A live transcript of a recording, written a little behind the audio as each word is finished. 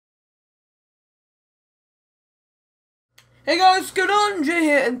Hey guys, what's going on? Jay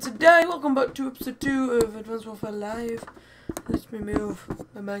here, and today, welcome back to episode 2 of Advanced Warfare Live. Let me move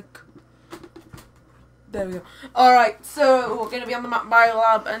my mic. There we go. Alright, so we're going to be on the map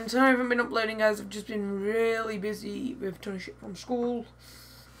Biolab, and tonight I haven't been uploading, guys. I've just been really busy with a ton of shit from school.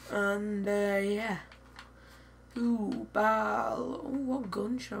 And, yeah. Ooh, Bal. Ooh, what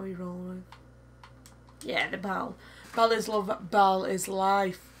gun shall we roll with? Yeah, the Bal. Bal is love, Bal is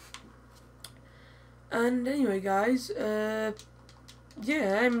life. And anyway, guys, yeah,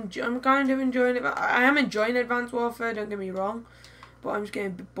 I'm kind of enjoying it. I am enjoying Advanced Warfare, don't get me wrong, but I'm just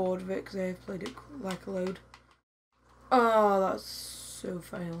getting a bit bored of it because I've played it like a load. Oh, that's so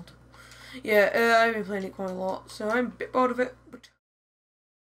failed. Yeah, I've been playing it quite a lot, so I'm a bit bored of it. But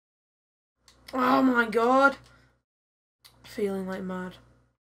oh my god, feeling like mad.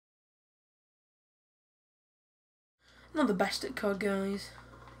 Not the best at COD, guys.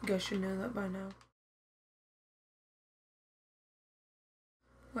 You guys should know that by now.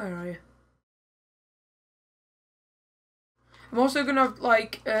 Where are you? I'm also gonna have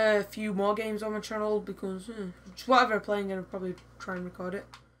like a few more games on my channel because just whatever I'm playing, I'm gonna probably try and record it.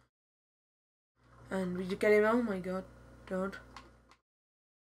 And we just get him. Oh my god, don't.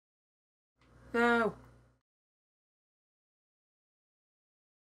 No.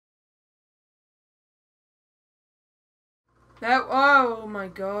 No. Oh my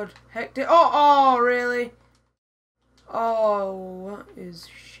god. Hectic. Oh, really? Oh, what is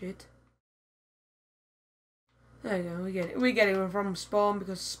shit? There you go. We get it. We get it from spawn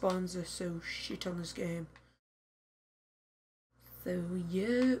because spawns are so shit on this game. So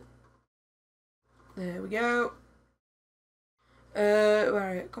yeah. There we go. Where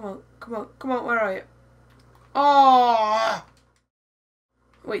are you? Come on, come on, come on. Where are you? Oh.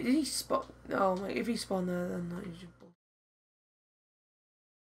 Wait, did he spawn? Oh my! If he spawned there, then that is just bull.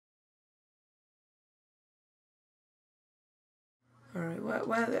 All right,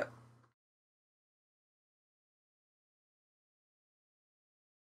 where the?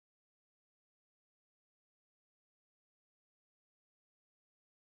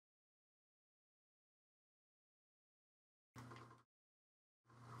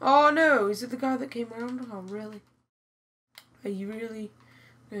 Oh no! Is it the guy that came around? Oh really? Are you really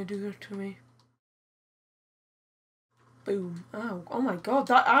gonna do that to me? Boom! Oh! Oh my God!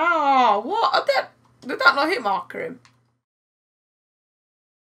 That what? Did that not hit marker him?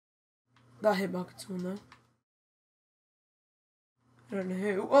 That hit marker someone though. I don't know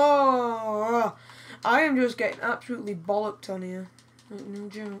who. Oh! I am just getting absolutely bollocked on here. Like, no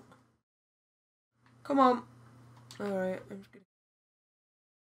joke. Come on. All right. I'm just gonna.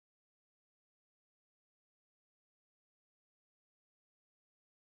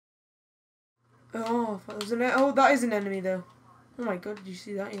 Oh, that was oh, that is an enemy though. Oh my God! Did you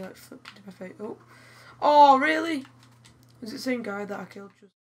see that? He like flipped into my face. Oh. Oh really? Was it the same guy that I killed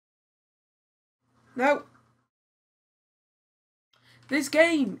just? No. This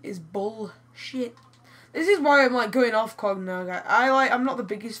game is bullshit. This is why I'm like going off COD now, guys. I'm not the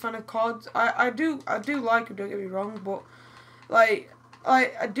biggest fan of COD. I do like them, don't get me wrong, but I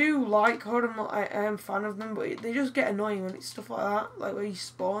do like COD. I am a fan of them, but they just get annoying when it's stuff like that, like where you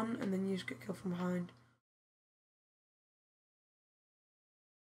spawn and then you just get killed from behind.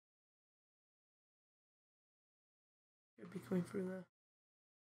 Should be coming through there.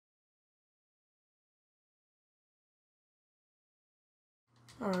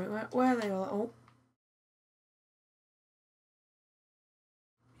 All right, where are they all? Oh,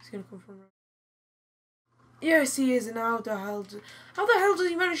 he's gonna come from. Yes, he is, and how the hell did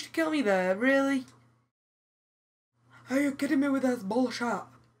he manage to kill me there? Really? Are you kidding me with that bullshit?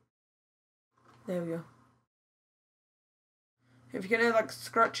 There we go. If you can hear like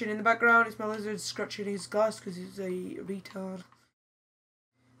scratching in the background, it's my lizard scratching his glass because he's a retard.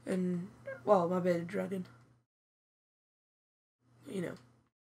 And, well, my bearded dragon. You know.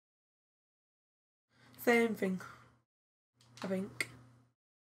 Same thing. I think.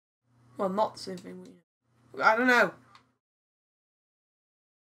 Well, not the same thing, but you know. I don't know.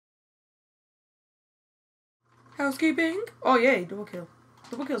 Housekeeping? Oh, yeah, double kill.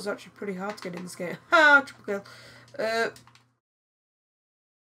 Double kill's actually pretty hard to get in this game. Ha! Triple kill.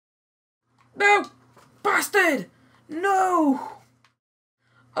 No! Bastard! No!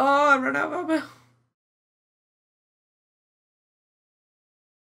 Oh, I ran out of ammo.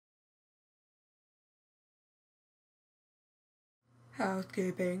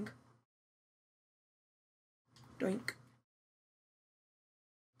 Housekeeping. Doink.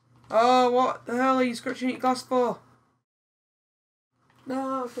 Oh, what the hell are you scratching your glass for?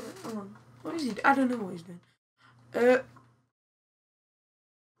 No, come on. What is he doing? I don't know what he's doing.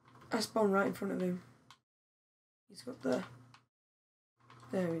 I spawned right in front of him. He's got there.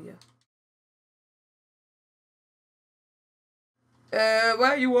 There we go.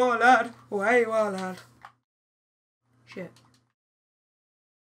 Where you are, lad? Where you are, lad? Shit.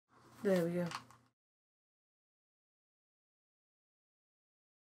 There we go.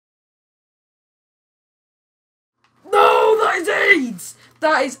 No, that is AIDS!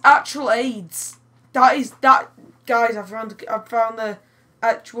 That is actual AIDS. Guys, I found the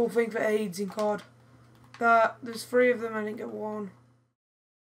actual thing for AIDS in COD. There's 3 of them, I didn't get 1.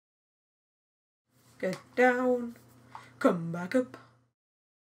 Get down. Come back up.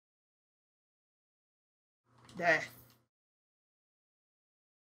 There.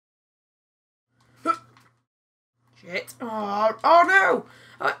 Shit. Oh no!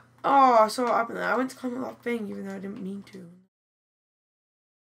 I saw what happened there. I went to climb up that thing even though I didn't mean to.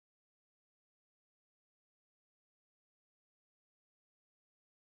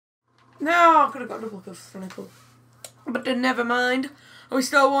 No, I could have got a double kill for Nickel. But then never mind. We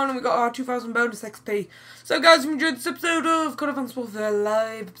still won and we got our 2000 bonus XP. So guys, if you enjoyed this episode of COD Advanced Warfare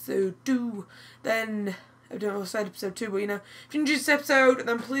Live episode 2, then I don't know what I said episode 2, but you know, if you enjoyed this episode,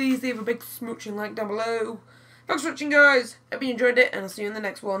 then please leave a big smooching like down below. Thanks for watching, guys. Hope you enjoyed it, and I'll see you in the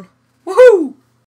next one. Woohoo!